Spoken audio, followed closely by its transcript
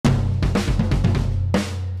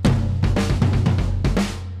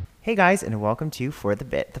Hey guys, and welcome to For the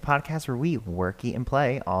Bit, the podcast where we work, eat, and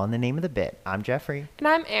play all in the name of the bit. I'm Jeffrey. And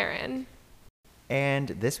I'm Erin. And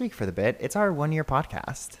this week for the bit, it's our 1 year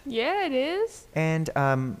podcast. Yeah, it is. And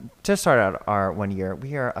to start out our 1 year,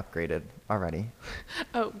 we are upgraded already.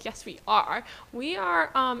 Oh, yes, we are. We are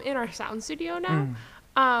in our sound studio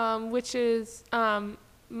now, which is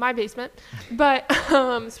my basement. But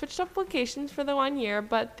switched up locations for the 1 year.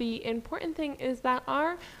 But the important thing is that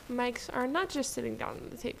our mics are not just sitting down on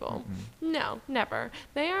the table. Mm-hmm. No, never.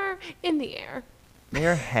 They are in the air. They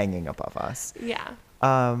are hanging above us. Yeah.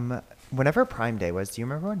 Whenever Prime Day was, do you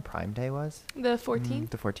remember when Prime Day was? The 14th?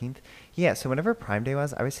 The 14th? Yeah, so whenever Prime Day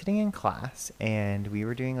was, I was sitting in class, and we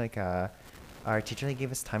were doing, our teacher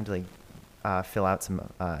gave us time to, fill out some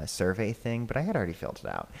survey thing, but I had already filled it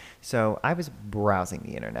out. So I was browsing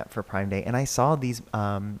the internet for Prime Day, and I saw these,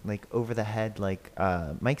 over-the-head,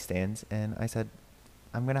 mic stands, and I said,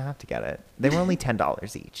 I'm going to have to get it. They were only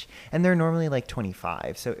 $10 each, and they're normally,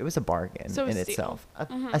 $25, so it was a bargain in itself.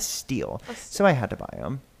 A steal. So I had to buy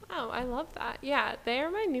them. Oh, I love that. Yeah, they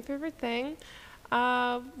are my new favorite thing.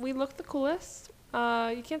 We look the coolest.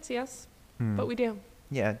 You can't see us, but we do.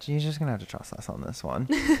 Yeah, you're just going to have to trust us on this one.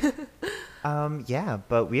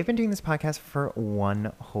 But we have been doing this podcast for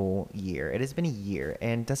 1 whole year. It has been a year.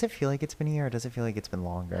 And does it feel like it's been a year, or does it feel like it's been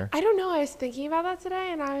longer? I don't know. I was thinking about that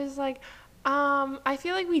today, and I was like, I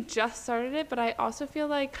feel like we just started it, but I also feel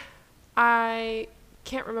like I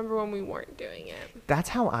can't remember when we weren't doing it. That's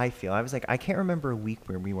how I feel. I was like, I can't remember a week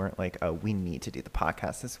where we weren't like, oh, we need to do the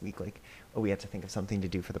podcast this week. Like, oh, we have to think of something to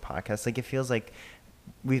do for the podcast. Like, it feels like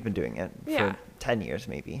we've been doing it for 10 years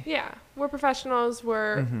maybe. Yeah. We're professionals.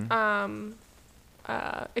 We're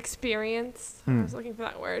experienced. I was looking for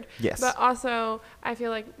that word. Yes. But also, I feel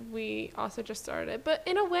like we also just started it. But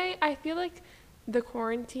in a way, I feel like the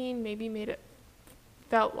quarantine maybe made it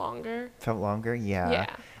felt longer. Felt longer? Yeah.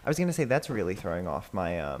 I was going to say that's really throwing off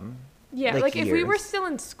my if years. we were still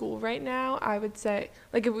in school right now, I would say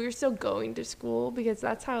if we were still going to school, because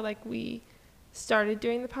that's how we started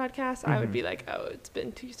doing the podcast, I would be like, oh, it's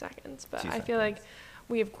been 2 seconds. But I feel like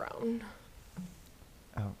we have grown.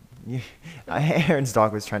 Oh, Aaron's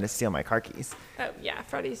dog was trying to steal my car keys. Oh yeah,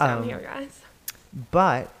 Freddie's down here, guys.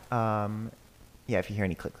 But if you hear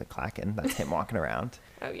any click, click, clacking, that's him walking around.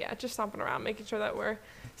 Oh, yeah, just stomping around, making sure that we're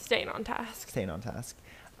staying on task.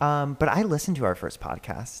 But I listened to our first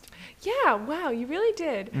podcast. Yeah, wow, you really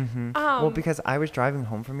did. Well, because I was driving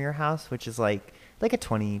home from your house, which is like a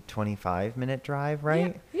 20-25 minute drive,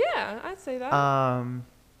 right? Yeah, I'd say that.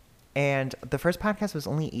 And the first podcast was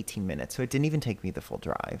only 18 minutes, so it didn't even take me the full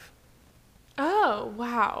drive. Oh,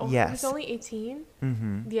 wow. Yes. It was only 18?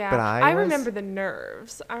 Mm-hmm. Yeah. But I remember the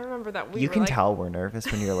nerves. I remember that you can tell we're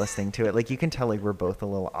nervous when you're listening to it. Like, you can tell, we're both a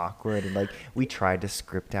little awkward, and, we tried to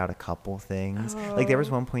script out a couple things. Oh. There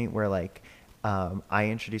was one point where, I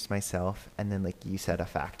introduced myself, and then, you said a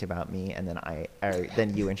fact about me, and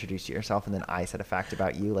then you introduced yourself, and then I said a fact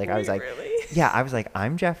about you. I was like, really? Yeah, I was like,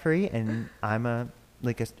 I'm Jeffrey, and I'm a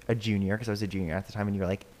junior, because I was a junior at the time, and you were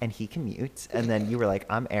like, and he commutes, and then you were like,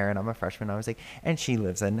 I'm Erin, I'm a freshman. I was like, and she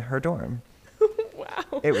lives in her dorm.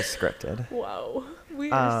 Wow. It was scripted. Whoa. We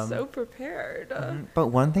are so prepared. But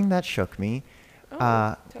one thing that shook me, that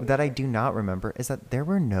I more. do not remember, is that there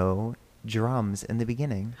were no drums in the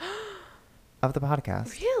beginning of the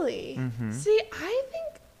podcast. Really? Mm-hmm. See, I think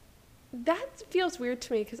that feels weird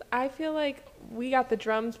to me, because I feel like we got the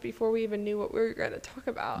drums before we even knew what we were going to talk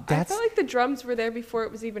about. I felt like the drums were there before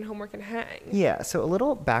it was even Homework and Hang. Yeah, so a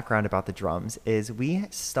little background about the drums is we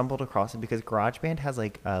stumbled across it because GarageBand has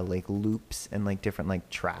loops and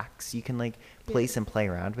different tracks you can place and play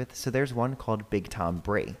around with. So there's one called Big Tom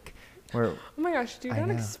Break. Where, oh my gosh, do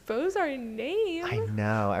not expose our name. I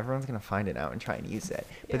know, everyone's going to find it out and try and use it.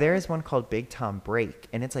 Yeah. But there is one called Big Tom Break,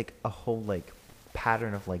 and it's a whole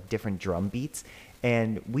pattern of different drum beats.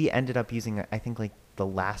 And we ended up using, I think, the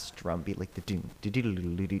last drum beat, the do do do do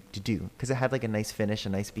do do do do, because it had a nice finish, a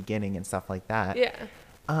nice beginning, and stuff like that. Yeah.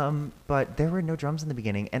 But there were no drums in the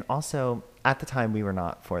beginning, and also at the time we were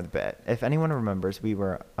not For the Bit. If anyone remembers, we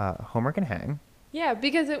were Homework and Hang. Yeah,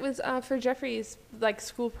 because it was for Jeffrey's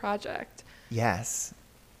school project. Yes.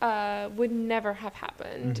 Would never have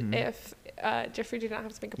happened if Jeffrey did not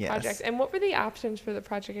have to make a project. And what were the options for the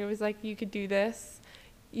project? It was you could do this.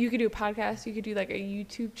 You could do a podcast. You could do a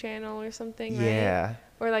YouTube channel or something, right?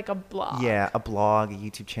 Or a blog. Yeah, a blog, a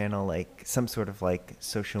YouTube channel, some sort of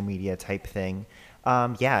social media type thing.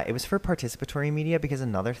 It was for participatory media, because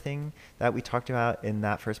another thing that we talked about in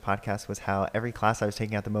that first podcast was how every class I was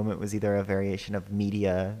taking at the moment was either a variation of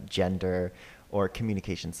media, gender, or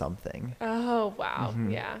communication something. Oh, wow.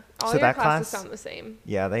 Mhm. Yeah. All So your that classes class- sound the same.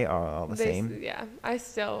 Yeah, they are all the They same. Yeah.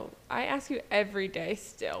 I ask you every day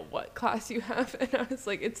still what class you have. And I was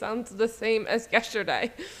like, it sounds the same as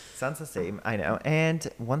yesterday. Sounds the same, I know. And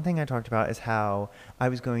one thing I talked about is how I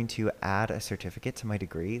was going to add a certificate to my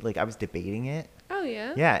degree. Like, I was debating it. Oh,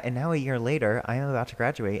 yeah? Yeah, and now a year later, I am about to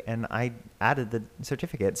graduate, and I added the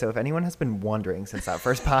certificate. So if anyone has been wondering since that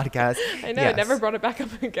first podcast, I know. I never brought it back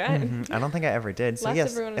up again. I don't think I ever did. So Left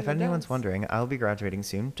yes, everyone in if the anyone's dust. wondering, I'll be graduating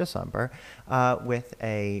soon, December, with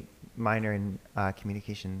a minor in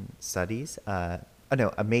communication studies.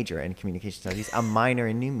 No, a major in communication studies, a minor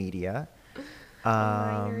in new media. A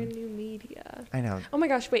minor in new media. I know. Oh my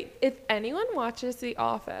gosh, wait. If anyone watches The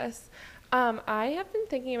Office, I have been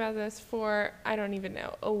thinking about this for, I don't even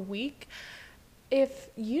know, a week. If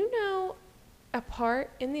you know a part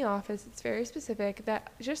in The Office, it's very specific,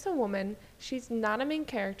 that just a woman, she's not a main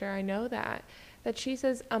character, I know that she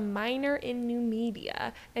says a minor in new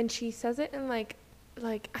media, and she says it in like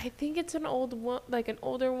I think it's an older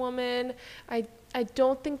woman. I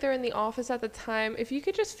don't think they're in the office at the time. If you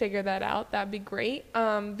could just figure that out, that'd be great.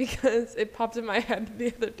 Because it popped in my head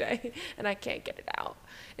the other day, and I can't get it out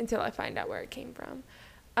until I find out where it came from.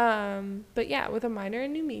 But yeah, with a minor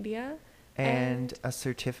in new media. And a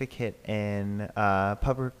certificate in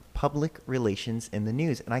public relations in the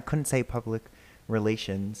news. And I couldn't say public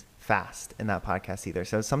relations fast in that podcast either.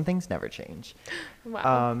 So some things never change.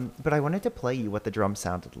 Wow. But I wanted to play you what the drums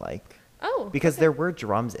sounded like. Oh. Because okay. there were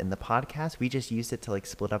drums in the podcast. We just used it to like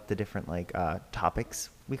split up the different like topics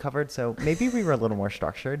we covered. So maybe we were a little more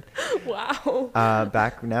structured. Wow.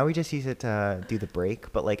 Back now we just use it to do the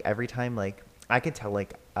break. But like every time like I could tell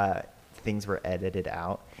like things were edited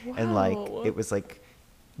out. And like Wow. it was like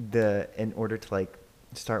in order to like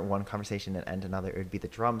start one conversation and end another, it would be the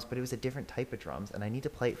drums, but it was a different type of drums, and I need to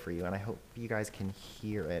play it for you, and I hope you guys can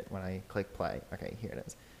hear it when I click play. Okay, here it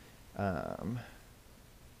is.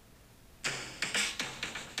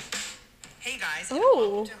 Hey guys.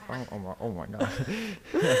 Oh. Oh my god.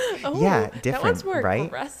 Oh, Yeah, that different, one's more right?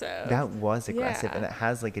 aggressive. That was aggressive, Yeah. and it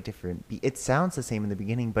has like a different beat. It sounds the same in the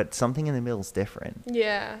beginning, but something in the middle is different.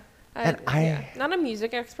 Yeah. And Yeah. Not a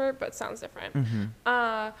music expert, but sounds different. Mm-hmm.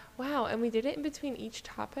 Wow. And we did it in between each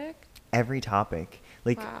topic. Every topic,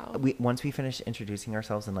 like Wow. once we finished introducing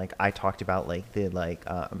ourselves, and like I talked about like the like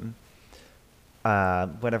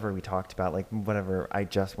whatever we talked about, like whatever I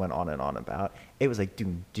just went on and on about, it was like do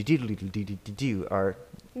do do do do do do do, or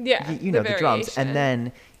Yeah. you know the drums, and variation.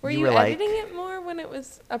 then Were you you were like, editing it more when it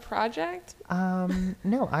was a project?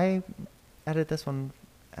 no, I edit this one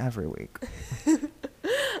every week.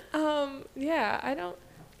 Yeah. I don't.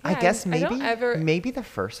 I yeah, guess I maybe don't ever. maybe the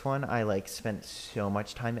first one I like spent so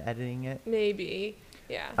much time editing it. Maybe.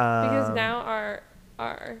 Yeah. Because Um, now our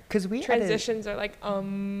 'Cause we edit- transitions are like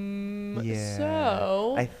Yeah.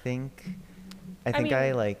 so. I think I mean-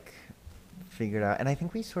 I like figured out, and I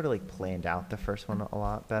think we sort of like planned out the first one a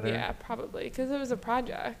lot better. Yeah, probably because it was a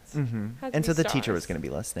project. Mm-hmm. Had And so some the teacher was stars. going to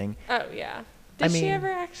be listening. Oh yeah. I Did she mean- ever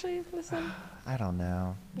actually listen? I don't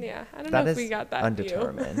know. Yeah, I don't That know is if we got that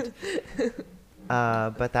undetermined.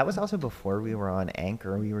 But that was also before we were on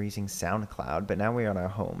Anchor. We were using SoundCloud, but now we're on our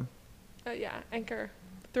home view. Yeah, Anchor,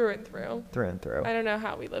 through and through. through and through. I don't know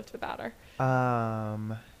how we lived without her.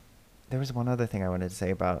 There was one other thing I wanted to say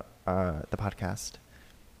about the podcast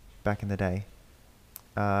back in the day.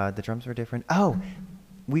 The drums were different. Oh,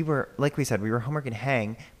 we were, like we said, we were Homework and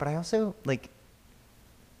Hang, but I also, like,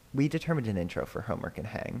 we determined an intro for Homework and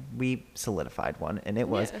Hang. We solidified one, and it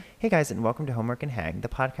was, Yeah. hey guys, and welcome to Homework and Hang, the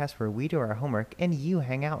podcast where we do our homework and you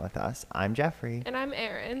hang out with us. I'm Jeffrey. And I'm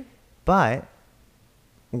Erin. But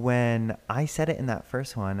when I said it in that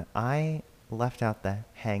first one, I left out the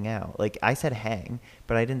hang out. Like, I said hang,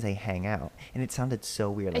 but I didn't say hang out. And it sounded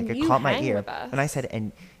so weird. Like, And it you caught my hang ear. with us. And I said,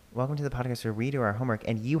 and welcome to the podcast where we do our homework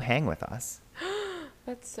and you hang with us.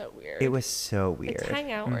 That's so weird. It was so weird. It's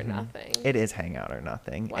hang out or Mhm. nothing. It is hang out or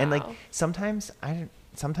nothing. And like Wow. sometimes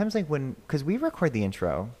like because we record the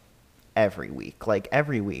intro every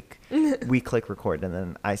week, we click record, and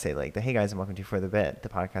then I say like, hey guys, and welcome to For the Bit, the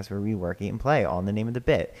podcast where we work, eat, and play on the name of the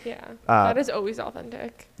bit. Yeah, Uh, that is always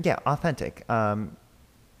authentic. Yeah, authentic.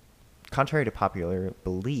 Contrary to popular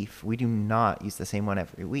belief, we do not use the same one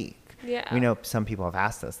every week. Yeah. We know some people have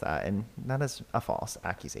asked us that, and that is a false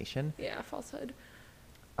accusation. Yeah, falsehood.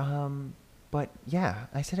 But yeah,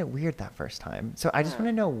 I said it weird that first time. So I just Yeah. want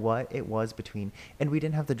to know what it was between, and we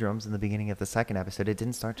didn't have the drums in the beginning of the second episode. It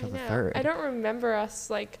didn't start till I the know. third. I don't remember us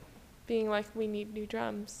like being like we need new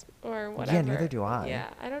drums or whatever. neither do I. Yeah,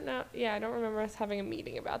 I don't know. Yeah, I don't remember us having a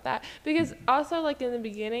meeting about that because also like in the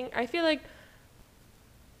beginning, I feel like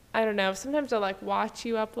I don't know. Sometimes I'll like watch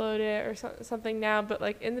you upload it or something now, but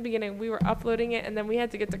like in the beginning we were uploading it and then we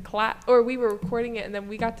had to get to class, or we were recording it and then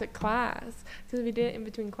we got to class because we did it in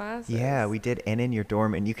between classes. Yeah, we did. And in your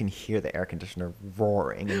dorm, and you can hear the air conditioner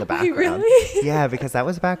roaring in the Wait, background. really? Yeah, because that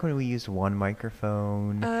was back when we used one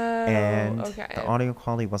microphone, and okay. the audio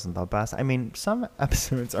quality wasn't the best. I mean, some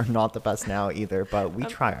episodes are not the best now either, but we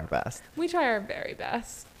try our best. We try our very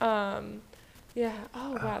best. Yeah.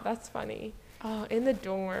 Oh wow, that's funny. Oh, in the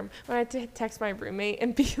dorm, when I had to text my roommate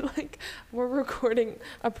and be like, "We're recording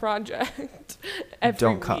a project every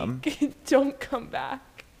Don't week. come. Don't come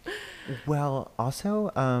back." Well,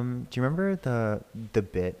 also, do you remember the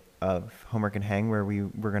bit of Homework and Hang where we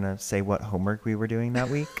were gonna say what homework we were doing that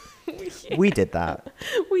week? Yeah. We did that.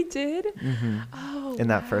 We did. Hmm. Oh. In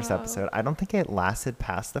that first wow. episode. I don't think it lasted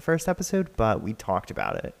past the first episode, but we talked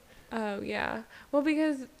about it. Oh yeah. Well,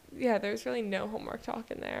 because there's really no homework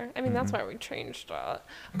talk in there. I mean, that's Mhm. why we changed it.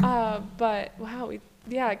 But wow,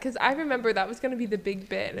 because I remember that was gonna be the big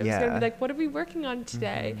bit. It was gonna Yeah. be like, what are we working on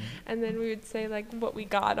today? Mhm. And then we would say like what we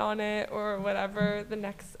got on it or whatever the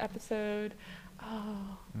next episode.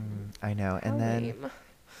 Oh. I know. how And then lame.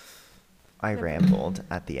 I rambled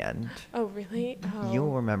at the end. Oh really? Oh.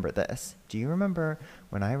 You'll remember this. Do you remember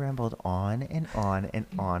when I rambled on and on and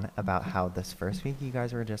on about how this first week you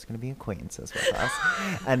guys were just going to be acquaintances with us,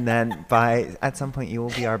 and then at some point you will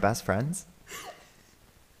be our best friends?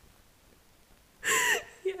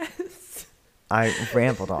 Yes. I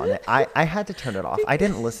rambled on it. I had to turn it off. I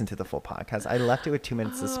didn't listen to the full podcast. I left it with 2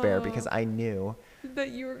 minutes to spare because I knew That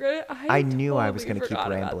you were gonna. I knew I was totally going to keep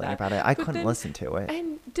forgot rambling that. about it. I But couldn't then- listen to it.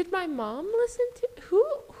 And did my mom listen to who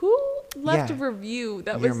left Yeah. a review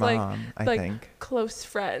that Your was like mom, I like think. close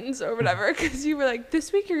friends or whatever? Because you were like,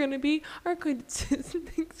 this week you're gonna be our acquaintances.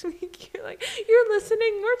 Next week you're like, you're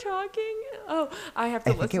listening, we're talking. Oh, I have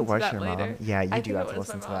to I listen think it was to that your later. mom. Yeah, you I do think have it to was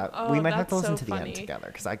my listen to mom. that. Oh, We might have to that's listen so to the end funny. together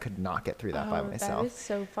because I could not get through that by Oh, myself. that is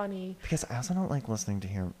so funny. Because I also don't like listening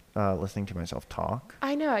to myself talk.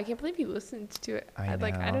 I know. I can't believe you listened to it. I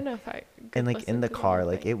Like I know. don't know if I. Could And like listen in the to car, whole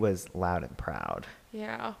like thing. it was loud and proud.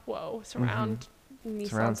 Yeah. Whoa. Surround. Nissan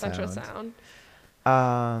Surround Sentra sound.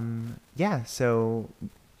 sound. Yeah, so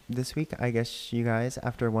this week I guess you guys,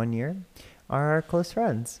 after 1 year, are close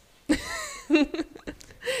friends.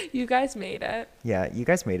 You guys made it. Yeah, you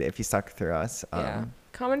guys made it if you stuck through us. Yeah.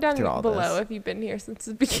 Comment down through all below this. if you've been here since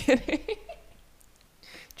the beginning.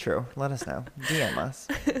 True. Let us know. DM us.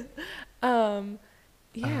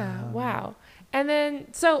 Yeah, wow. And then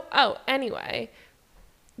anyway.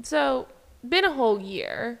 So been a whole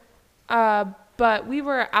year. But we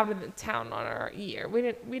were out of the town on our year. We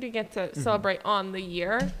didn't get to celebrate on the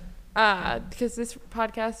year. Because this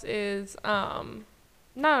podcast is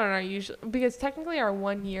not on our usual, because technically our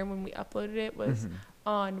 1 year when we uploaded it was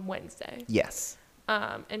on Wednesday. Yes.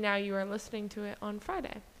 And now you are listening to it on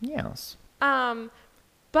Friday. Yes.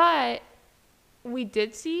 But we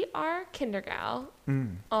did see our kindergal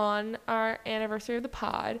Mm. on our anniversary of the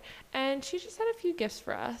pod, and she just had a few gifts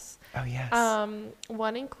for us. Oh, yes.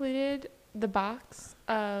 One included the box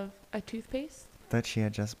of a toothpaste. That she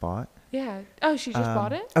had just bought. Yeah. Oh, she just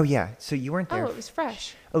bought it? Oh, yeah. So you weren't there. Oh, it was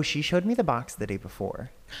fresh. Oh, she showed me the box the day before.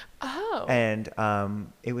 Oh. And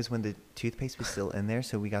it was when the toothpaste was still in there,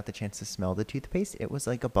 so we got the chance to smell the toothpaste. It was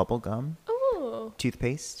like a bubble gum Oh.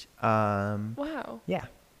 toothpaste. Wow. Yeah.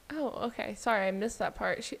 Oh, okay. Sorry, I missed that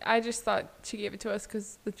part. I just thought she gave it to us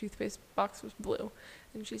because the toothpaste box was blue,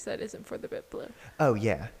 and she said isn't for the bit blue. Oh,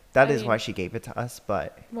 yeah. That I is why mean- she gave it to us,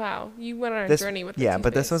 but Wow, you went on a this, journey with the yeah,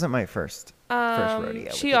 but this toothpaste. wasn't my first rodeo.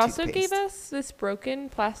 with She the also gave toothpaste. us this broken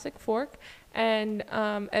plastic fork, and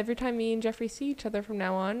every time me and Jeffrey see each other from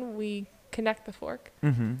now on, we connect the fork.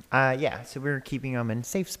 Mm-hmm. Yeah, so we're keeping them in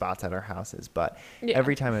safe spots at our houses, but Yeah.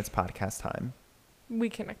 every time it's podcast time. We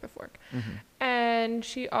connect the fork. Mm-hmm. And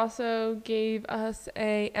she also gave us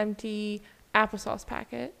a empty applesauce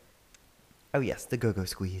packet, Oh, yes, the go-go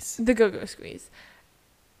squeeze. the Go-Go Squeeze.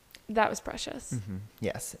 That was precious. Mm-hmm.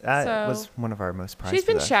 Yes, that So, was one of our most prized She's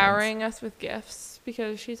been possessions. showering us with gifts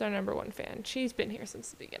because she's our #1 fan. She's been here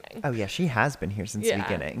since the beginning. Oh, yeah, she has been here since the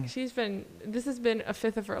beginning. This has been a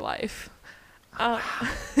fifth of her life.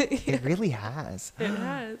 It really has. It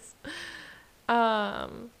has.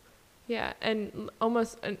 Yeah, and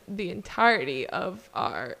almost the entirety of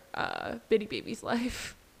our Bitty Baby's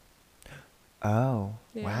life. Oh,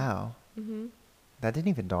 Yeah. wow. Hmm. That didn't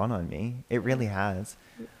even dawn on me. It really has.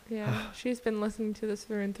 Yeah, she's been listening to this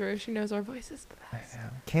through and through. She knows our voices the I best. know.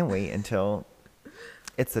 Can't wait until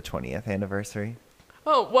it's the 20th anniversary.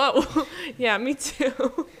 Oh, whoa. Yeah, me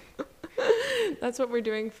too. That's what we're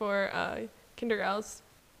doing for Kindergals.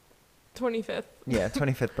 25th Yeah,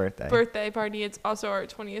 25th birthday. birthday party. It's also our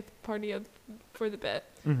 20th party for the bit.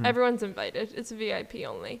 Mhm. Everyone's invited. It's VIP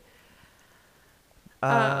only.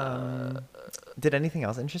 Did anything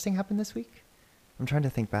else interesting happen this week? I'm trying to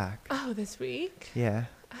think back. Oh, this week? Yeah.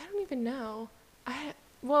 I don't even know.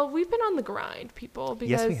 Well, we've been on the grind, people,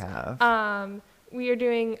 because Yes, we have. we are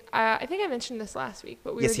doing. I think I mentioned this last week,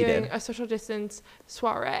 but we Yes, were you doing did. a social distance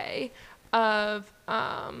soiree of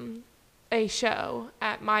a show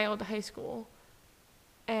at my old high school,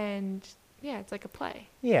 and yeah, it's like a play.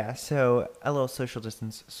 Yeah, so a little social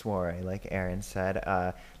distance soiree, like Aaron said,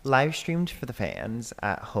 live streamed for the fans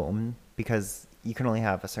at home because you can only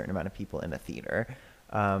have a certain amount of people in a theater.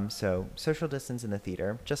 So social distance in the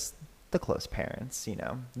theater, just the close parents,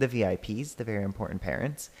 the VIPs, the very important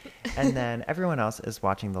parents. And then everyone else is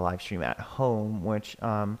watching the live stream at home, which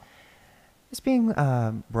is being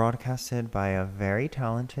broadcasted by a very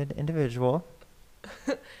talented individual.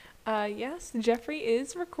 Yes, Jeffrey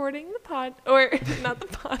is recording not the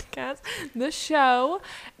podcast, the show,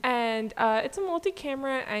 and it's a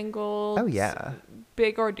multi-camera angle. Oh, yeah.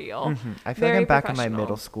 Big ordeal. Mhm. I feel like Very I'm back in my professional.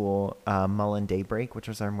 middle school Mullen Daybreak, which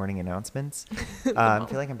was our morning announcements. I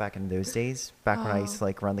feel like I'm back in those days, back when I used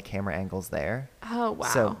to run the camera angles there. Oh, wow.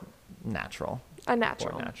 So natural. A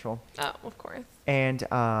natural. More natural. Oh, of course. And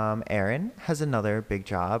Erin has another big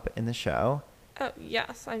job in the show. Oh,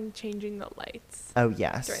 yes, I'm changing the lights Oh,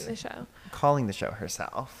 yes. during the show. Calling the show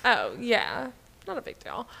herself. Oh, yeah. Not a big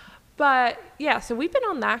deal. But, yeah, so we've been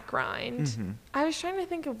on that grind. Mhm. I was trying to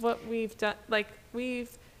think of what we've done. Like,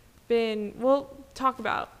 we'll talk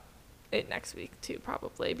about it next week, too,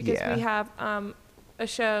 probably. Because Yeah. we have a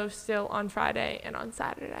show still on Friday and on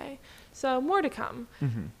Saturday. So, more to come.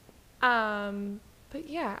 Mhm. But,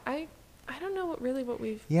 yeah, I don't know what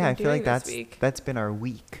we've Yeah, been I feel like doing this week. that's been our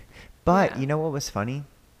week. But Yeah. you know what was funny?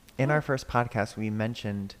 In What? our first podcast, we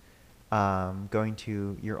mentioned going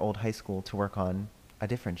to your old high school to work on a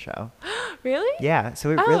different show. Really? Yeah, so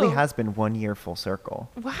it really Oh. has been 1 year full circle.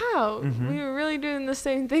 Wow. Mhm. We were really doing the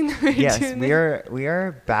same thing that we were Yes, doing. we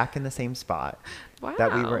are back in the same spot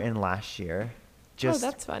that we were Wow. in last year. Oh, Just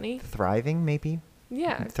that's funny. thriving, maybe?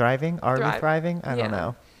 Yeah. Thriving? Are we Thrive. thriving? I Yeah. don't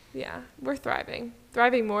know. Yeah. We're thriving.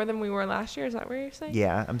 Thriving more than we were last year. Is that what you're saying?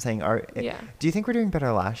 Yeah, I'm saying, Yeah. do you think we're doing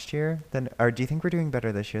better last year or do you think we're doing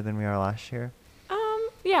better this year than we are last year?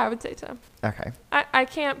 Yeah, I would say so. Okay. I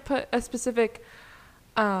can't put a specific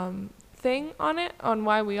thing on it, on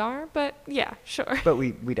why we are, but yeah, sure. But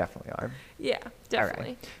we definitely are. Yeah,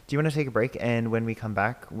 definitely. Do you want to take a break? And when we come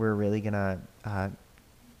back, we're really going to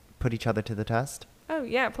put each other to the test? Oh,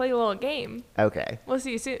 yeah, play a little game. Okay. We'll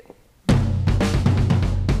see you soon.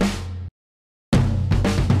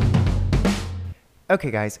 Okay,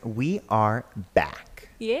 guys, we are back.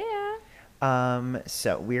 Yeah.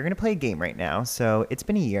 So we're going to play a game right now. So it's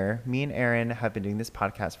been a year. Me and Aaron have been doing this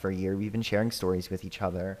podcast for a year. We've been sharing stories with each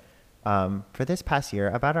other for this past year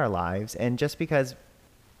about our lives. And just because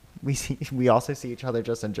we also see each other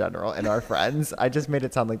just in general and our friends, I just made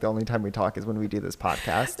it sound like the only time we talk is when we do this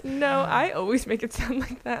podcast. No, I always make it sound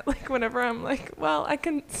like that. Like whenever I'm like, well, I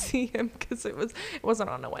couldn't see him because it wasn't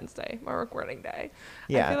on a Wednesday, my recording day.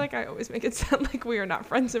 Yeah. I feel like I always make it sound like we are not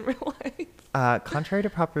friends in real life. Contrary to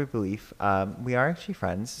popular belief, we are actually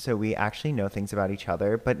friends. So we actually know things about each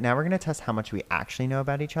other. But now we're going to test how much we actually know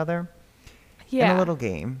about each other in a little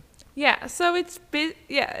game. Yeah. So it's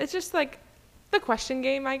just like the question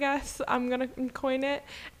game, I guess. I'm gonna coin it,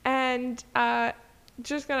 and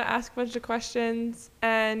just gonna ask a bunch of questions.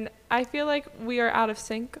 And I feel like we are out of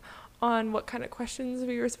sync on what kind of questions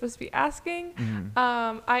we were supposed to be asking.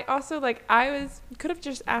 I also could have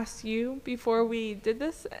just asked you before we did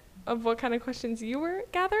this of what kind of questions you were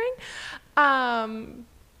gathering.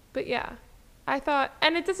 But yeah, I thought,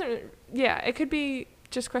 and it doesn't. Yeah, it could be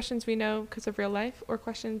just questions we know because of real life, or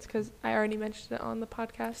questions because I already mentioned it on the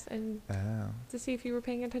podcast, and to see if you were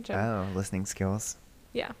paying attention. Oh, listening skills.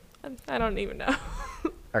 Yeah, I don't even know.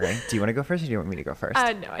 Okay. Do you want to go first or do you want me to go first?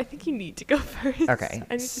 No, I think you need to go first. Okay,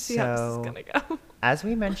 I need to see how this is so- going to go. As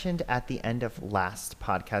we mentioned at the end of last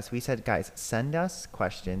podcast, we said, guys, send us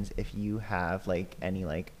questions if you have any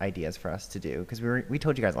ideas for us to do, because we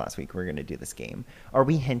told you guys last week we were going to do this game, or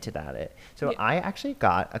we hinted at it. So Yeah. I actually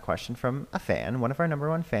got a question from a fan, one of our number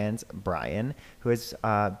one fans, Brian, who has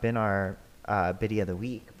been our Biddy of the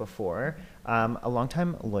Week before, a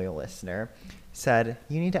longtime loyal listener. Said,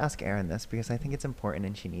 you need to ask Erin this because I think it's important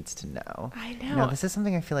and she needs to know. I know. Now, this is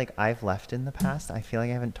something I feel like I've left in the past. I feel like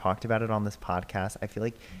I haven't talked about it on this podcast. I feel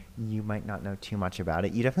like you might not know too much about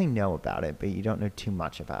it. You definitely know about it, but you don't know too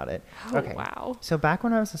much about it. Oh, Okay. wow. So back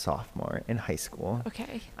when I was a sophomore in high school,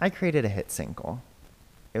 Okay. I created a hit single.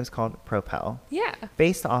 It was called Propel, Yeah.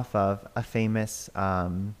 based off of a famous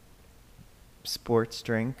sports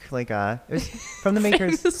drink. Like it was from the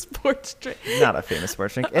makers. Famous sports drink. Not a famous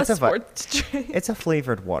sports drink. It's a a sports drink. It's a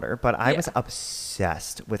flavored water, but I was Yeah.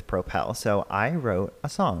 obsessed with Propel. So I wrote a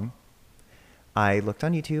song. I looked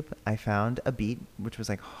on YouTube. I found a beat, which was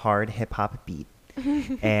like hard hip hop beat.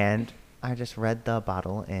 And I just read the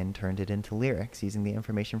bottle and turned it into lyrics using the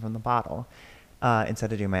information from the bottle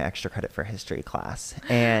instead of doing my extra credit for history class.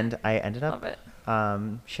 And I ended Love up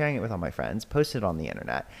it. sharing it with all my friends, posted it on the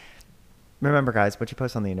internet. Remember, guys, what you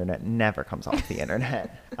post on the internet never comes off the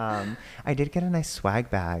internet. I did get a nice swag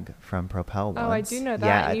bag from Propel once. Oh, I do know that.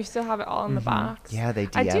 Yeah. And you still have it all in the Mhm. box. Yeah, they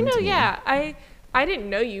I do DM'd know, me. yeah. I didn't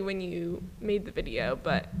know you when you made the video,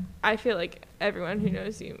 but I feel like everyone who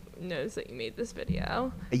knows you knows that you made this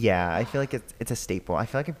video. Yeah, I feel like it's a staple. I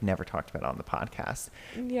feel like I've never talked about it on the podcast.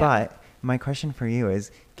 Yeah. But my question for you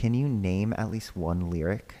is, can you name at least one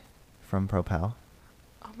lyric from Propel?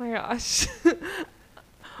 Oh my gosh.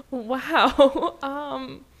 Wow.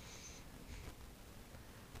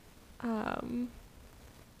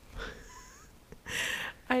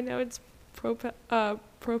 I know it's propel,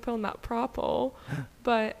 not propel,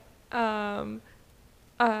 but I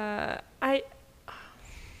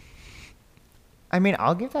mean,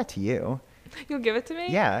 I'll give that to you. you'll give it to me.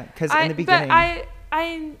 Yeah, because in the beginning, But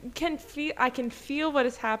I can feel what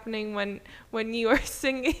is happening when you are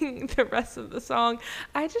singing the rest of the song.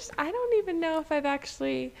 I don't even know if I've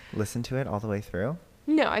actually. listen to it all the way through.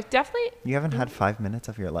 No, I've definitely. You haven't had 5 minutes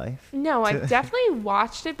of your life. No, to- I've definitely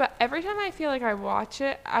watched it, but every time I feel like I watch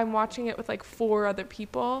it, I'm watching it with like 4 other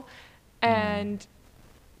people, and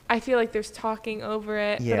I feel like there's talking over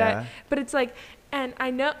it. Yeah. But it's like, and I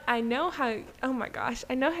know how. Oh my gosh,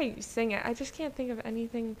 I know how you sing it. I just can't think of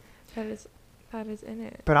anything that is in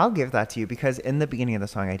it. But I'll give that to you because in the beginning of the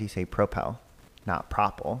song, I do say Propel, not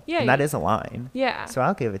Propel. Yeah, And that you- is a line. Yeah. So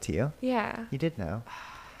I'll give it to you. Yeah. You did know.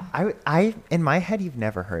 I in my head, you've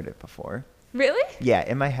never heard it before. Really? Yeah,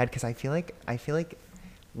 in my head, because I feel like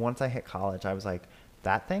once I hit college, I was like,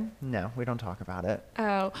 that thing? No, we don't talk about it.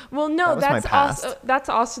 Oh well, no. That was my That's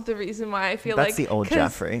also the reason why I feel That's like the old 'cause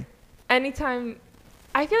Jeffrey. Anytime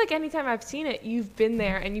I've seen it, you've been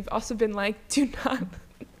there, and you've also been like, do not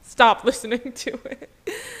stop listening to it.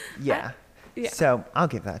 Yeah. Yeah. So I'll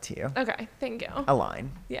give that to you. Okay. Thank you. A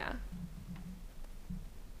line. Yeah.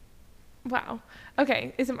 Wow.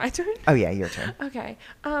 Okay. Is it my turn? Oh yeah, your turn. Okay.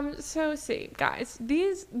 So see, guys,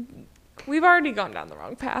 we've already gone down the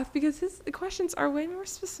wrong path because the questions are way more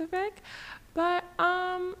specific. But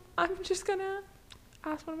I'm just gonna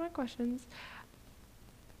ask one of my questions.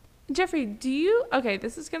 Jeffrey,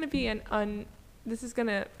 this is gonna be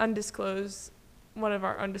undisclose one of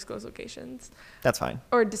our undisclosed locations. That's fine.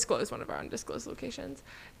 Or disclose one of our undisclosed locations.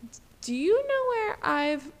 Do you know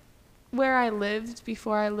where I lived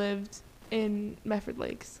before I lived in Medford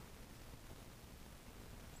Lakes?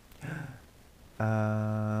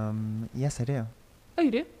 Yes, I do. Oh,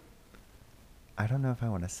 you do? I don't know if I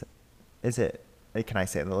want to say. Is it? Can I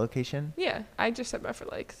say the location? Yeah, I just said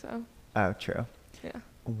Medford Lakes, so Oh, true. yeah.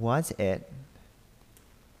 Was it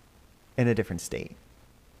in a different state?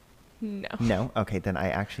 No. No? Okay, then I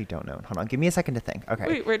actually don't know. Hold on. Give me a second to think. Okay.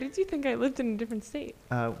 Wait, where did you think I lived in a different state?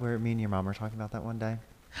 Where me and your mom were talking about that one day?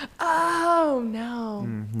 Oh, no.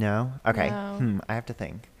 No? Okay. No. I have to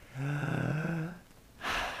think. I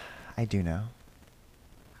do know.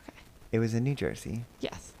 Okay. It was in New Jersey.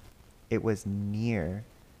 Yes. It was near.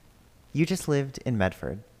 You just lived in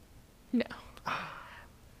Medford. No.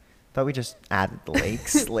 Thought we just added the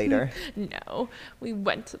lakes later. No. We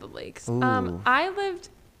went to the lakes. Ooh. I lived,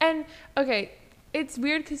 and okay, it's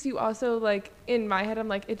weird because you also, like, in my head, I'm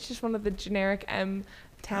like, it's just one of the generic M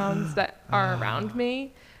towns that are around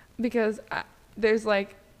me because there's,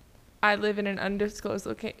 like, I live in an undisclosed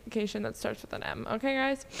location that starts with an M. Okay,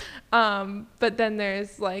 guys? But then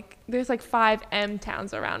there's 5 M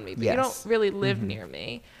towns around me, but you don't Yes. really live Mhm. near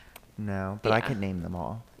me. No, but I Yeah. could name them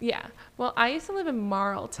all. Yeah. Well, I used to live in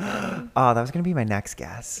Marlton. Oh, that was going to be my next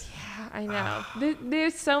guess. Yeah, I know.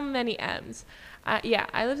 There's so many M's. Yeah,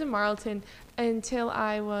 I lived in Marlton until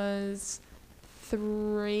I was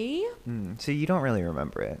 3. So you don't really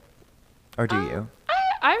remember it. Or do you?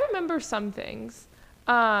 I remember some things.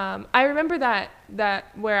 I remember that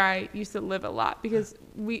where I used to live a lot because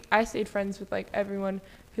I stayed friends with like everyone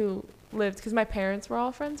who lived because my parents were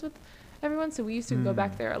all friends with everyone, so we used to go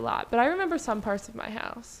back there a lot. But I remember some parts of my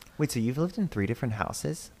house. Wait, so you've lived in 3 different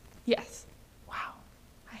houses? Yes, Wow.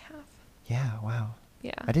 I have. Yeah, wow.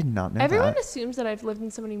 Yeah. I did not know Everyone that. assumes that I've lived in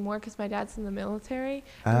so many more because my dad's in the military.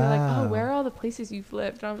 And they're like, oh, Oh. where are all the places you've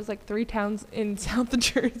lived? And I was like, 3 towns in South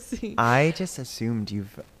Jersey. I just assumed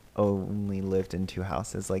you've only lived in 2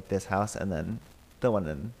 houses, like this house and then the one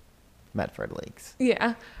in Medford Lakes.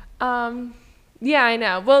 Yeah. Yeah, I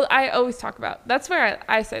know. Well, I always talk about, that's where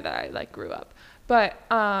I say that I like grew up. But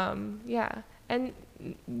yeah. And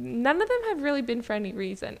none of them have really been for any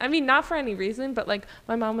reason. I mean, not for any reason, but like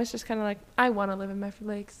my mom was just kind of like, I want to live in Medford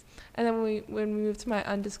Lakes. And then when we moved to my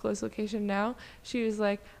undisclosed location now, she was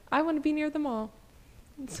like, I want to be near the mall.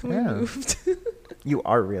 So we Yeah. moved. You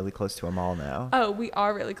are really close to a mall now. Oh, we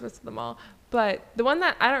are really close to the mall. But the one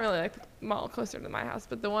that, I don't really like the mall closer to my house,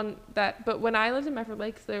 but the one that, but when I lived in Medford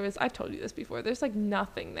Lakes, there was, I've told you this before, there's like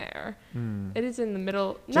nothing there. Mm. It is in the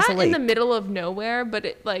middle, Just a not in the lake. middle of nowhere, but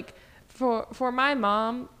it like, for my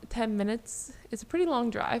mom, 10 minutes is a pretty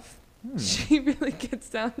long drive. She really gets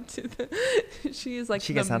down to the, she is like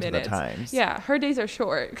She the gets down minutes. to the times. Yeah, her days are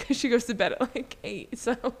short because she goes to bed at like 8,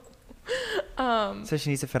 so. So she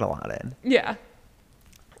needs to fit a lot in. Yeah.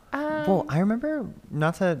 Well, I remember,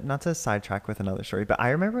 not to sidetrack with another story, but I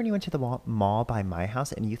remember when you went to the mall by my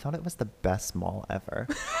house and you thought it was the best mall ever.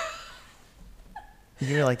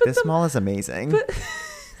 You were like, this mall is amazing.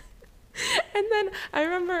 And then I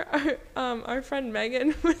remember our friend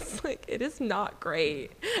Megan was like, it is not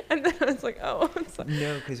great. And then I was like, oh, I'm sorry.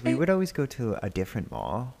 No, because we would always go to a different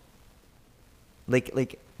mall.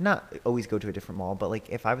 Like not always go to a different mall, but like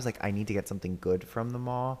if I was like, I need to get something good from the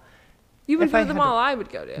mall. You would if go I to the had to- mall I would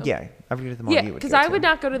go to. Yeah, I would go to the mall Yeah, you would because go I to. would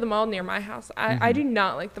not go to the mall near my house. I do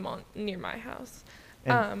not like the mall near my house.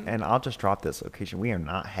 And I'll just drop this location. We are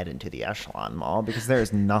not heading to the Echelon Mall because there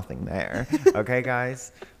is nothing there. Okay,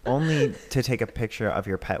 guys? Only to take a picture of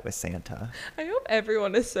your pet with Santa. I hope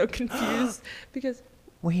everyone is so confused because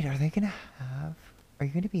Wait, are you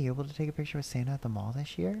going to be able to take a picture with Santa at the mall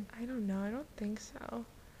this year? I don't know. I don't think so.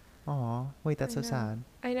 Aw, wait, that's I so know. sad.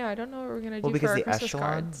 I know. I don't know what we're gonna do Well, for because our the Christmas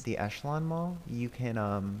cards. Echelon Mall, you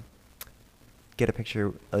can get a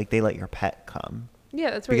picture, like they let your pet come. Yeah,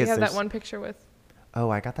 that's where you because have that there's- one picture with. Oh,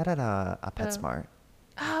 I got that at a Oh. PetSmart.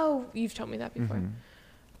 Oh, you've told me that before.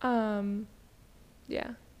 Mhm.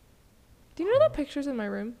 Yeah. Do you know that picture's in my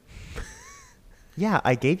room? Yeah,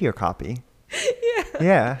 I gave you a copy. Yeah.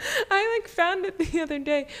 Yeah. I like found it the other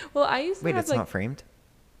day. Well, I used to Wait, have it's like not framed?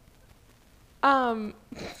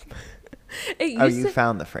 it used Oh, you to,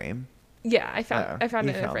 found the frame. yeah, I found Oh, I found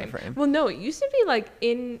you it in a found the frame. frame. Well, no, it used to be like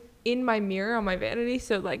in my mirror on my vanity,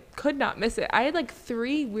 so like could not miss it. I had like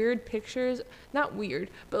 3 weird pictures, not weird,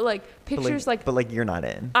 but like pictures like But like you're not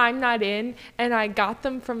in. I'm not in, and I got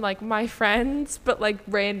them from like my friends, but like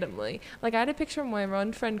randomly. Like I had a picture of my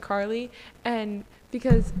one friend Carly, and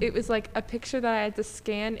because it was like a picture that I had to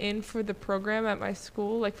scan in for the program at my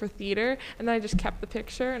school, like for theater, and then I just kept the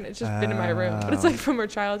picture, and it's just been in my room. But it's like from her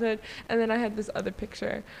childhood, and then I had this other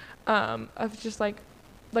picture of just like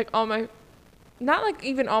all my. Not like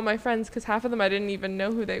even all my friends, because half of them I didn't even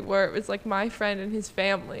know who they were. It was like my friend and his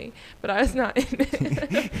family, but I was not in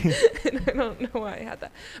it. And I don't know why I had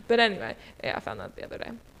that. But anyway, yeah, I found that the other day.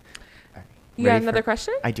 Alright, You ready got another for-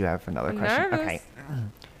 question? I do have another I'm question. nervous. Okay.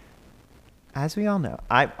 As we all know,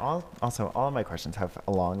 all of my questions have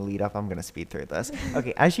a long lead up. I'm going to speed through this.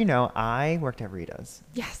 Okay, as you know, I worked at Rita's.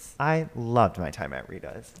 Yes. I loved my time at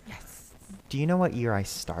Rita's. Yes. Do you know what year I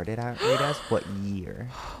started at Rita's? What year?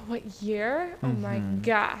 What year? Oh my Mhm.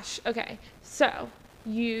 gosh. Okay. So,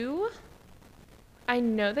 I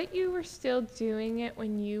know that you were still doing it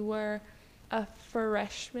when you were a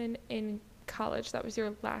freshman in college. That was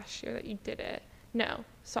your last year that you did it. No,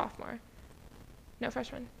 sophomore. No,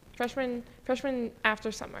 freshman. Freshman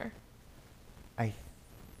after summer. I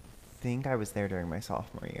think I was there during my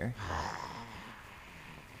sophomore year.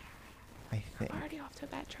 I think. Already off to a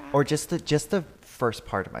bad track. Or just the first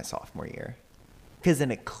part of my sophomore year. Because then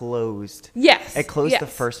it closed. Yes. It closed the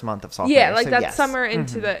yes. first month of sophomore Yeah, year. like so that yes. summer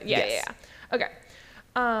into Mhm. the Yes. yeah.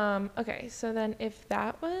 Okay. Okay, so then if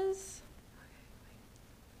that was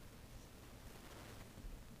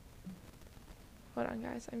hold on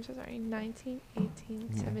guys, I'm so sorry. 19, 18,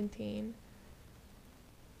 Yeah. 17.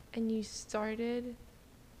 And you started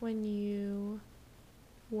when you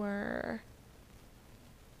were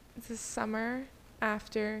the summer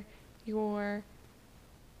after your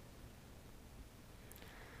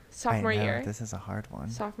sophomore I know, year. This is a hard one.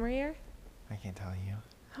 Sophomore year? I can't tell you.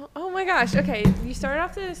 Oh my gosh. Okay. You started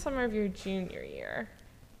off the summer of your junior year.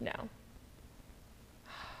 No.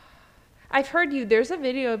 I've heard you. There's a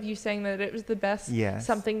video of you saying that it was the best Yes.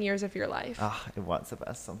 something years of your life. Ah, it was the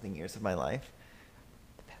best something years of my life.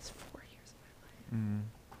 The best 4 years of my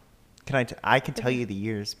life. Mm. I can tell you the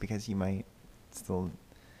years because you might still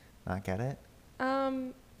not get it?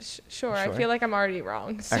 Sure. I Sure. feel like I'm already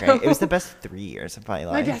wrong. So. Okay, it was the best 3 years of my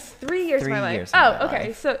My life. best 3 years of 3 my life. years of Oh, my okay.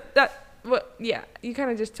 life. So that, well, yeah, you kind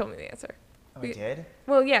of just told me the answer. Oh, I did?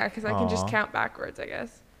 Well, yeah, because I can just Aw. count backwards, I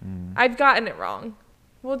guess. Mm. I've gotten it wrong.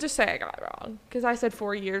 We'll just say I got it wrong because I said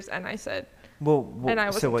 4 years and I said, Well, and I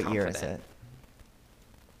so wasn't what year is confident.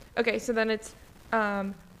 it? okay, so then it's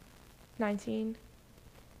 19,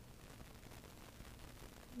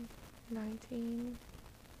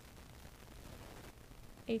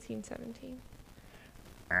 18, 17.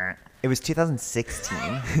 It was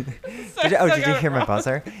 2016. So did I still you got it hear my wrong.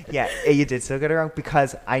 buzzer? Yeah, you did still get it wrong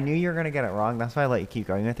because I knew you were going to get it wrong. That's why I let you keep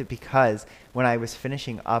going with it, because when I was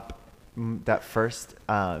finishing up that first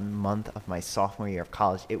month of my sophomore year of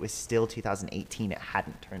college, it was still 2018. It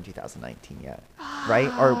hadn't turned 2019 yet,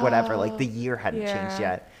 right? Or whatever. Like the year hadn't changed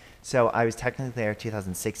Yeah. yet. So I was technically there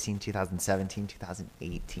 2016, 2017,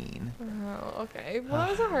 2018. Oh, okay. Well,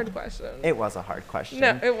 that was a hard question. It was a hard question.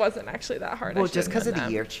 No, it wasn't actually that hard. Well, I just because should've of the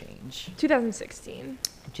known year that. change. 2016.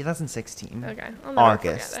 2016. Okay, I'll never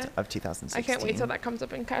August forget it. of 2016. I can't wait till that comes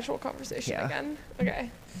up in casual conversation Yeah. again.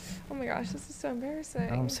 Okay. Oh my gosh, this is so embarrassing.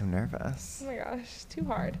 Oh, I'm so nervous. Oh my gosh, too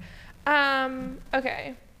hard.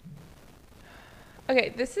 Okay. Okay,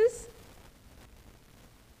 this is.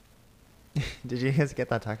 Did you guys get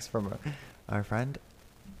that text from our friend?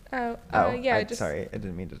 Oh, yeah. I'm sorry. I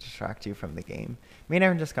didn't mean to distract you from the game. Me and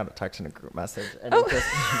Aaron just got a text in a group message. And Oh. it just,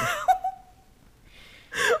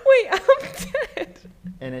 Wait, I'm dead.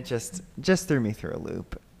 and it just threw me through a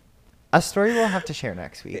loop. A story we'll have to share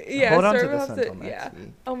next week. Yeah, Hold on sorry, to we'll this have until to- next yeah.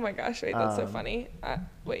 week. Oh my gosh, wait, that's so Um, funny.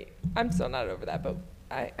 Wait, I'm still not over that, but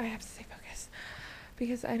I have to stay focused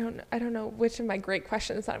because I don't know which of my great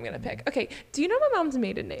questions that I'm gonna pick. Okay, do you know my mom's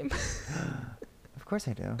maiden name? Of course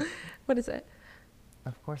I do. What is it?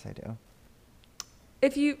 Of course I do.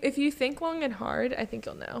 If you think long and hard, I think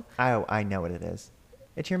you'll know. Oh, I know what it is.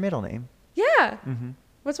 It's your middle name. Yeah. Mm-hmm.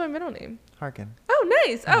 What's my middle name? Harkin. Oh,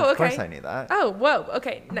 nice. Oh, okay. Of course I knew that. Oh, whoa.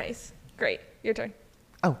 Okay, nice. Great. Your turn.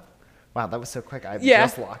 Oh, wow, that was so quick. I Yeah.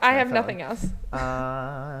 just locked I my have phone. nothing else.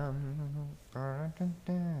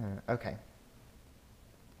 Okay.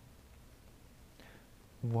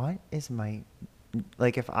 What is my,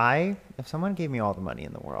 like, if someone gave me all the money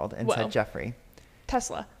in the world and Whoa. said, Jeffrey,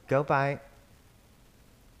 Tesla. go buy,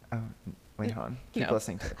 oh, wait, hold on. Keep No.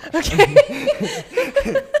 listening to the question.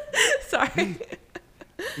 Okay. Sorry.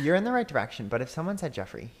 You're in the right direction, but if someone said,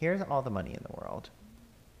 Jeffrey, here's all the money in the world,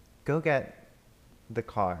 go get the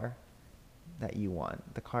car that you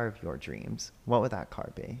want, the car of your dreams, what would that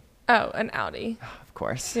car be? Oh, an Audi. Of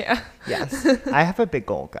course. Yeah. Yes. I have a big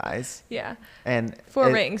goal, guys. Yeah. And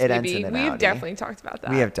 4 rings, it ends baby. in an We've Audi. definitely talked about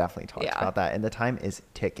that. We have definitely talked Yeah. about that, and the time is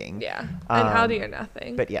ticking. Yeah. An Audi or Um,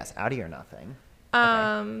 nothing. But yes, Audi or nothing.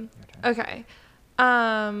 Um. Your turn. Okay.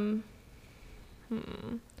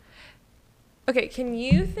 Okay. Can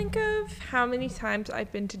you think of how many times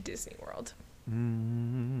I've been to Disney World?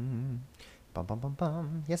 Bum, bum, bum,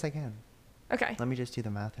 bum. Yes, I can. Okay. Let me just do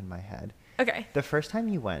the math in my head. Okay. The first time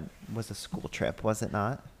you went was a school trip, was it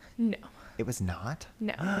not? No. It was not?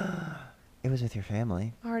 No. It was with your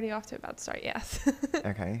family. Already off to a bad start. Yes.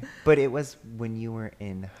 Okay. But it was when you were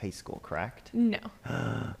in high school, correct? No.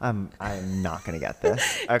 I'm not going to get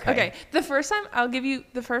this. Okay. Okay. The first time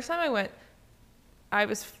I went, I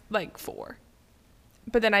was like 4.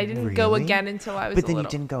 But then I didn't go Really? again until I was But a then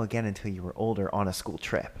little. you didn't go again until you were older on a school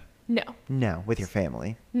trip. No. No, with your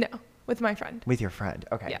family. No. With my friend. With your friend.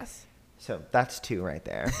 Okay. Yes. So that's 2 right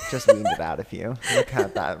there. Just weaned it out of you. Look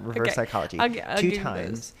at that. Reverse Okay. psychology. I'll 2 give you times.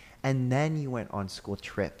 those. And then you went on school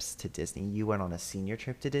trips to Disney. You went on a senior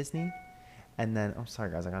trip to Disney. And then, oh,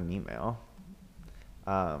 sorry, guys. I got an email.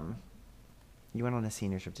 You went on a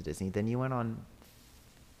senior trip to Disney. Then you went on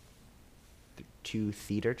 2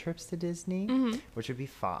 theater trips to Disney, which would be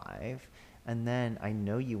 5. And then I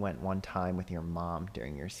know you went one time with your mom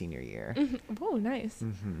during your senior year. Oh, nice.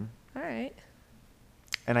 Mm-hmm. All right.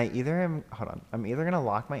 And I'm either going to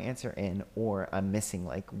lock my answer in or I'm missing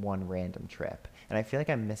like one random trip. And I feel like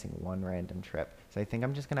I'm missing one random trip. So I think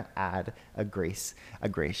I'm just going to add a grace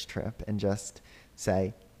trip and just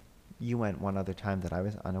say, you went one other time that I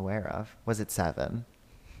was unaware of. Was it 7?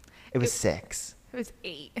 It was 6. It was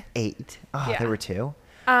 8. 8. Oh, Yeah. there were 2?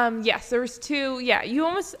 Yes, there was 2. Yeah, you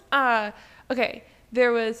almost. Okay,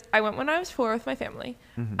 I went when I was 4 with my family.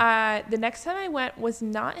 The next time I went was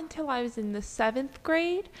not until I was in the 7th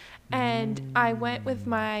grade, and I went with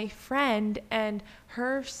my friend, and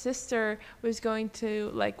her sister was going to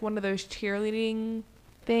like one of those cheerleading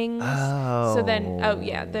things. So then,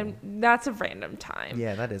 then that's a random time.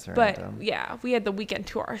 Yeah, that is But random. yeah, we had the weekend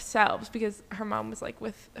to ourselves because her mom was like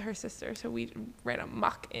with her sister, so we ran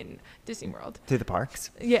amok in Disney World. Through the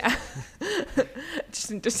parks. Yeah,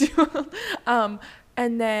 just in Disney World.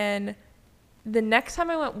 And then the next time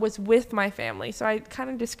I went was with my family, so I kind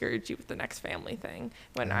of discouraged you with the next family thing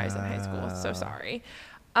when I was in high school. So sorry.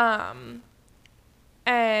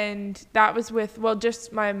 And that was with, well,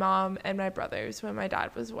 just my mom and my brothers when my dad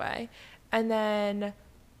was away. And then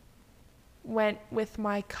went with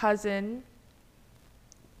my cousin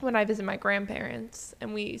when I visited my grandparents,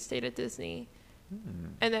 and we stayed at Disney.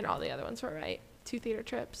 And then all the other ones were right. 2 theater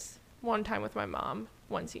trips, 1 time with my mom,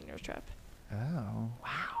 1 senior trip. Oh,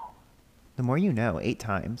 wow. The more you know, 8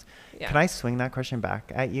 times. Yeah. Can I swing that question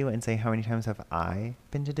back at you and say, how many times have I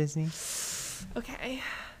been to Disney? Okay.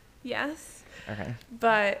 Yes. Okay.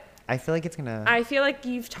 But I feel like it's going to... I feel like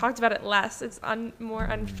you've talked about it less. It's more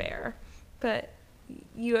unfair. But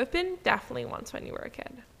you have been definitely once when you were a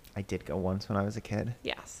kid. I did go once when I was a kid.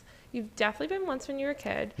 Yes. You've definitely been once when you were a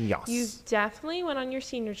kid. Yes. You definitely went on your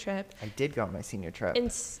senior trip. I did go on my senior trip.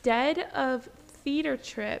 Instead of theater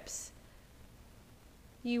trips,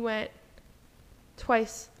 you went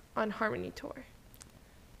twice on Harmony Tour.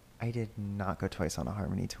 I did not go twice on a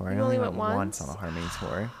Harmony tour. You I only only went went once once? on a Harmony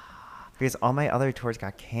tour. Because all my other tours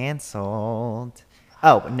got canceled.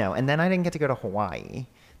 Oh, no. And then I didn't get to go to Hawaii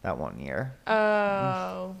that one year.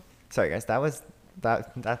 Oh. Sorry, guys.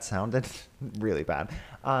 That sounded really bad.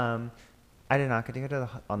 I did not get to go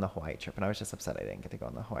on the Hawaii trip, and I was just upset I didn't get to go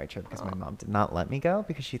on the Hawaii trip because my mom did not let me go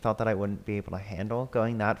because she thought that I wouldn't be able to handle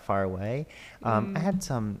going that far away. I had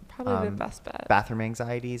some Probably the best bet. bathroom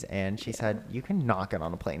anxieties, and she said, you cannot get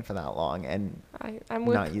on a plane for that long and I'm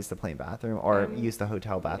with, not use the plane bathroom or use the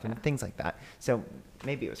hotel bathroom, yeah. things like that. So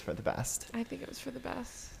maybe it was for the best. I think it was for the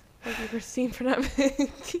best. Like you were seen for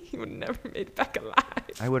nothing. You would never made it back alive.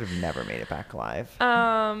 I would have never made it back alive.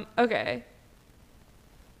 Okay.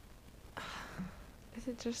 Is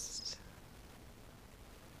it just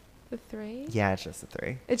the 3? Yeah, it's just the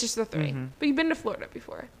 3. It's just the 3. Mhm. But you've been to Florida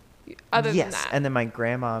before. Other Yes, than that. and then my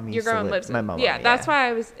grandma Your used to grandma live. lives in My mom. Yeah, that's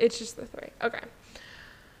why it's just the 3. Okay.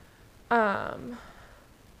 Not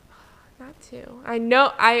 2. I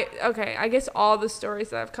know I guess all the stories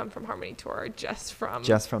that have come from Harmony Tour are just from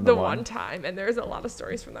the one. one time, and there's a lot of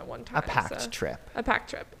stories from that one time. A packed trip. A packed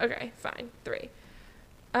trip. Okay, fine. 3.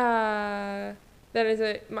 Then is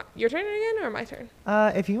it your turn again or my turn?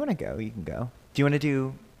 If you want to go, you can go. Do you want to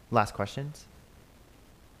do last questions?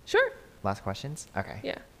 Sure. Last questions? Okay.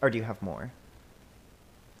 Yeah. Or do you have more?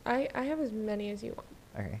 I have as many as you want.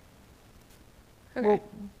 Okay. Okay. Well,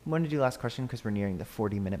 want to do last question because we're nearing the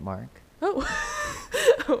 40-minute mark. Oh.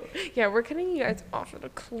 Oh, yeah, we're cutting you guys off at a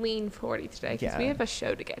clean 40 today because we Yeah. have a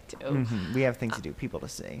show to get to. Mm-hmm. We have things to do, people to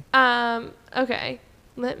see. Okay.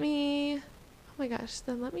 Oh my gosh,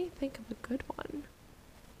 then let me think of a good one.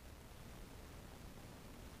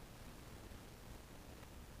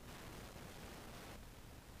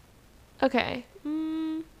 Okay.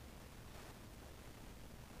 Bum,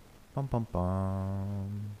 bum,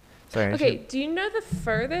 bum. Sorry. Okay, do you know the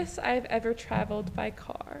furthest I've ever traveled by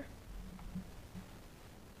car?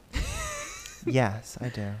 Yes, I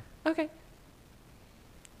do. Okay.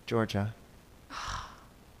 Georgia.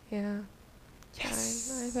 Yeah.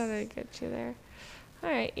 Yes. Fine. I thought I'd get you there. All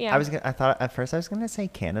right. Yeah. I thought at first I was gonna say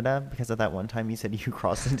Canada because of that one time you said you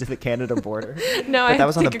crossed into the Canada border. No, But I that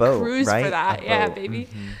was on took a boat, cruise right? for that. A Yeah, boat. baby.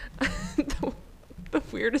 Mhm. The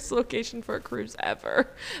weirdest location for a cruise ever.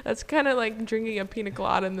 That's kind of like drinking a pina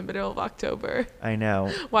colada in the middle of October. I know.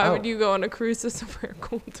 Why Oh, would you go on a cruise to somewhere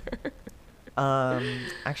colder?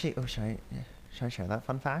 Actually, should I share that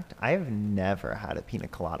fun fact? I have never had a pina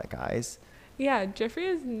colada, guys. Yeah, Jeffrey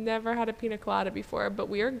has never had a pina colada before, but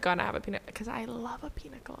we are gonna have a pina because I love a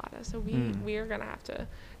pina colada, so we are gonna have to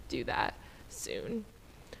do that soon.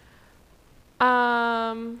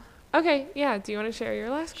 Okay, yeah. Do you want to share your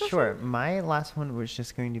last question? Sure. My last one was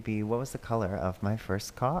just going to be, what was the color of my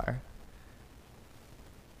first car?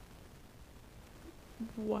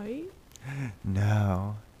 White.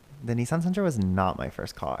 No. The Nissan Sentra was not my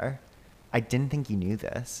first car. I didn't think you knew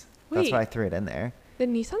this. That's Wait. why I threw it in there. The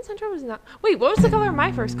Nissan Sentra was not. Wait, what was the color of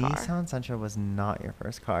my first car? Nissan Sentra was not your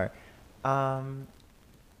first car. Some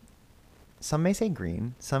may say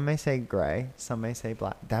green, some may say gray, some may say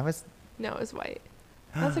black. That was... No, it was white.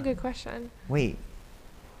 That's a good question. Wait.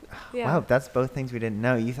 Yeah. Wow, that's both things we didn't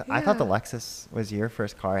know. I thought the Yeah. Lexus was your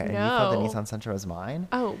first car, and you thought the No. Nissan Sentra was mine?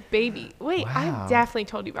 Oh, baby. Wait, Wow. I've definitely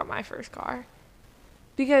told you about my first car.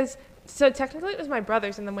 Because, so technically it was my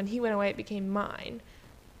brother's, and then when he went away, it became mine.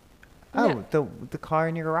 Oh, the car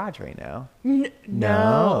in your garage right now.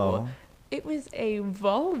 No. It was a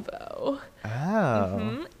Volvo.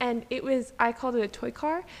 Oh. And I called it a toy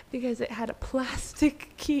car because it had a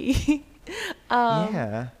plastic key.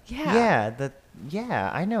 Yeah. Yeah. Yeah,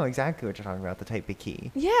 I know exactly what you're talking about, the Type B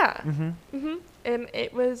key. Yeah. Mm-hmm. And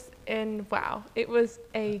it was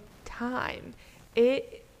a time.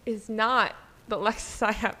 It is not the Lexus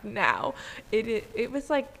I have now. It was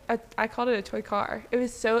like I called it a toy car. It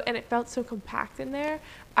was and it felt so compact in there.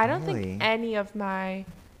 I don't Really? think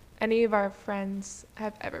any of our friends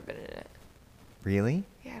have ever been in it. Really?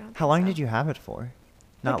 Yeah, I don't think How long so. did you have it for?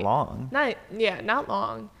 Not Like, long. Not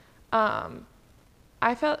long.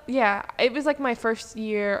 I felt, it was like my first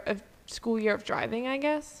school year of driving, I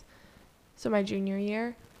guess. So my junior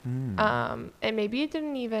year. And maybe it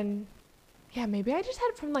didn't even, maybe I just had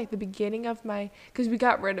it from like the beginning of because we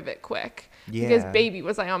got rid of it quick. Yeah. Because baby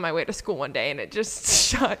was like on my way to school one day and it just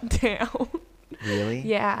shut down. Really?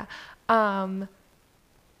 Yeah. Maybe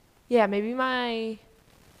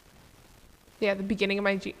the beginning of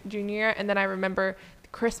my junior year. And then I remember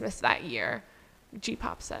Christmas that year,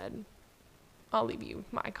 G-Pop said, I'll leave you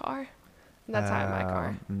my car. And that's how I have my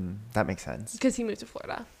car. That makes sense. Because he moved to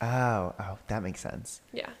Florida. Oh, that makes sense.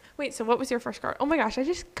 Yeah. Wait, so what was your first car? Oh my gosh, I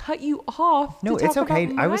just cut you off. No, to it's talk okay.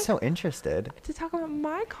 about I was so interested. to talk about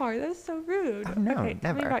my car. That is so rude. Oh, no, okay,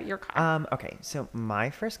 Tell never. me about your car. Okay, so my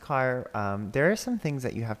first car, there are some things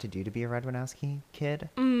that you have to do to be a Red Winowski kid.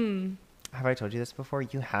 Have I told you this before?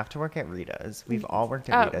 You have to work at Rita's. We've all worked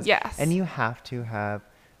at Rita's. Yes. And you have to have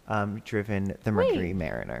driven the Mercury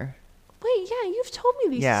Mariner. Wait, yeah, you've told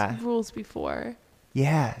me these rules before.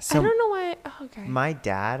 Yeah. So I don't know why. Oh, okay. my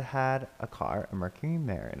dad had a car, a Mercury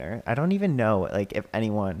Mariner. I don't even know like if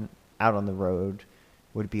anyone out on the road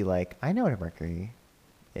would be like, I know what a Mercury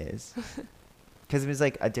is. Because it was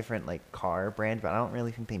like a different like car brand, but I don't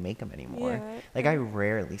really think they make them anymore. Yeah. Like I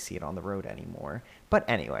rarely see it on the road anymore. But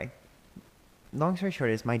anyway, long story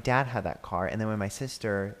short is my dad had that car, and then when my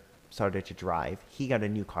sister started to drive, he got a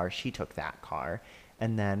new car. She took that car,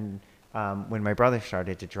 and then when my brother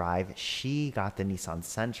started to drive, she got the Nissan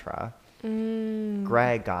Sentra.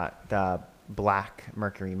 Greg got the black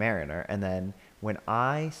Mercury Mariner, and then when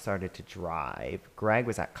I started to drive, Greg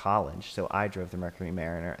was at college, so I drove the Mercury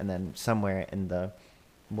Mariner, and then somewhere in the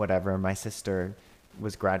whatever, my sister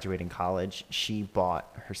was graduating college, she bought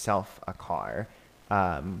herself a car.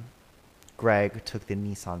 Greg took the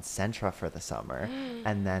Nissan Sentra for the summer,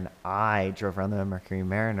 and then I drove around the Mercury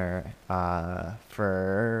Mariner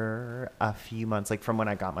for a few months, like from when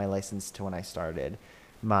I got my license to when I started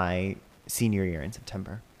my senior year in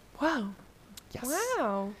September. Wow. Yes.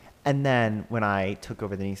 Wow. And then when I took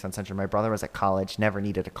over the Nissan Sentra, my brother was at college, never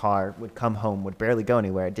needed a car, would come home, would barely go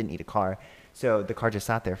anywhere, didn't need a car. So the car just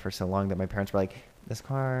sat there for so long that my parents were like, this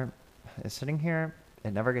car is sitting here,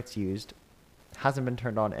 it never gets used, hasn't been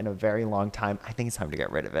turned on in a very long time. I think it's time to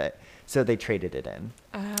get rid of it. So they traded it in.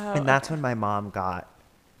 Oh, And that's when my mom got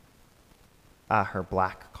her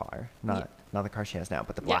black car. Not the car she has now,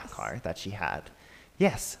 but the black Yes. car that she had.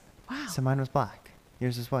 Yes. Wow. So mine was black.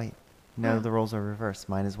 Yours is white. No, Wow. the roles are reversed.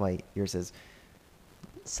 Mine is white. Yours is,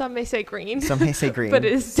 Some may say green. some may say green. But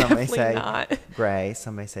it is some may definitely say not. gray.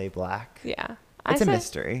 Some may say black. Yeah. It's a a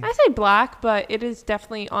mystery. I say black, but it is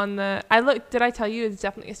definitely on the. Did I tell you it's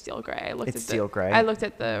definitely a steel gray? I looked It's at steel gray? I looked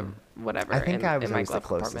at the whatever. I think I was in my always the glove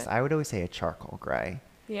closest. compartment. I would always say a charcoal gray.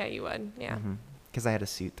 Yeah, you would. Yeah. Because I had a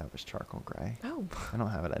suit that was charcoal gray. Oh. I don't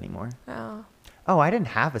have it anymore. Oh. Oh, I didn't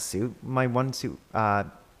have a suit. My one suit,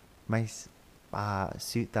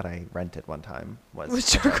 suit that I rented one time was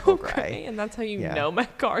Was a charcoal gray, and that's how you Yeah. know my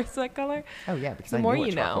car's that color. Oh yeah, because The I more knew what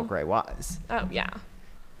you charcoal know. gray was. Oh yeah.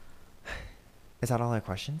 Is that all our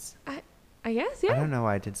questions? I guess yeah. I don't know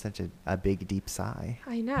why I did such a big deep sigh.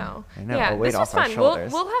 I know. I know, Yeah, a weight this was off our fun.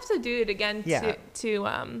 shoulders. We'll have to do it again Yeah.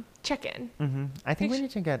 to check in. I think we Actu-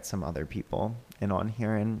 need to get some other people in on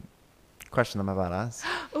here and question them about us.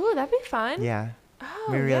 Oh, that'd be fun. Yeah. Oh,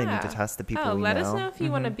 We really need yeah. to test the people Oh, we let know. us know if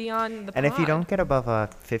you want to be on the And if you pod. don't get above a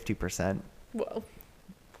 50%, Whoa.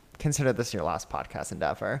 consider this your last podcast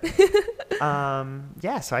endeavor.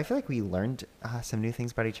 Yeah, so I feel like we learned some new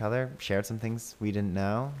things about each other, shared some things we didn't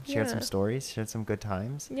know, shared some Yeah. stories, shared some good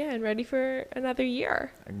times. Yeah, and ready for another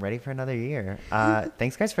year. I'm ready for another year.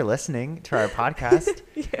 Thanks, guys, for listening to our podcast.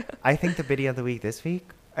 Yeah. I think the video of the week this week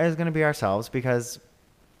is going to be ourselves because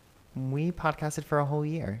we podcasted for a whole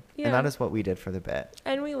year. Yeah. And that is what we did for the bit.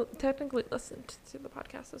 And we technically listened to the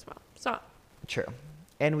podcast as well. So, True.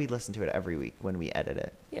 And we listen to it every week when we edit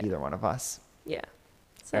it, Yeah. either one of us. yeah.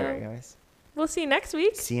 So, All right, guys. we'll see you next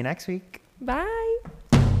week. See you next week. Bye.